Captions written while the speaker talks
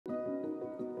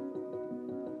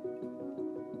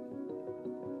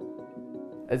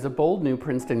As a bold new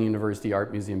Princeton University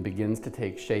Art Museum begins to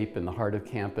take shape in the heart of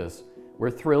campus,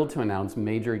 we're thrilled to announce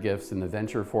major gifts in the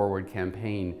Venture Forward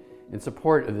campaign in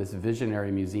support of this visionary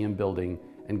museum building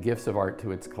and gifts of art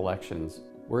to its collections.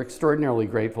 We're extraordinarily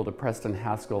grateful to Preston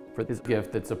Haskell for this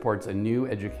gift that supports a new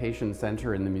education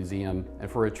center in the museum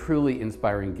and for a truly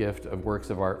inspiring gift of works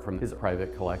of art from his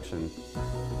private collection.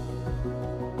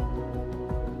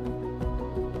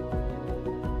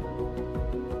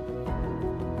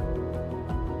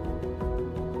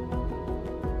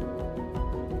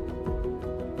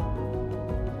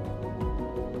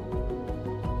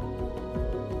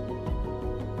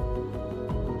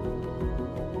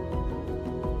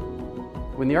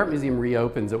 When the Art Museum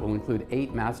reopens, it will include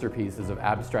 8 masterpieces of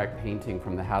abstract painting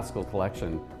from the Haskell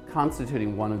collection,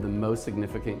 constituting one of the most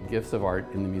significant gifts of art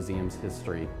in the museum's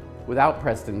history. Without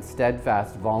Preston's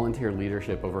steadfast volunteer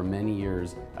leadership over many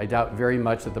years, I doubt very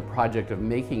much that the project of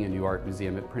making a new art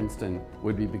museum at Princeton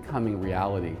would be becoming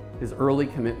reality. His early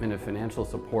commitment of financial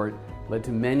support led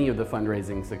to many of the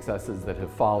fundraising successes that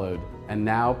have followed, and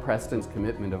now Preston's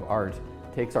commitment of art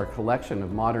takes our collection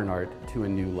of modern art to a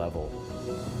new level.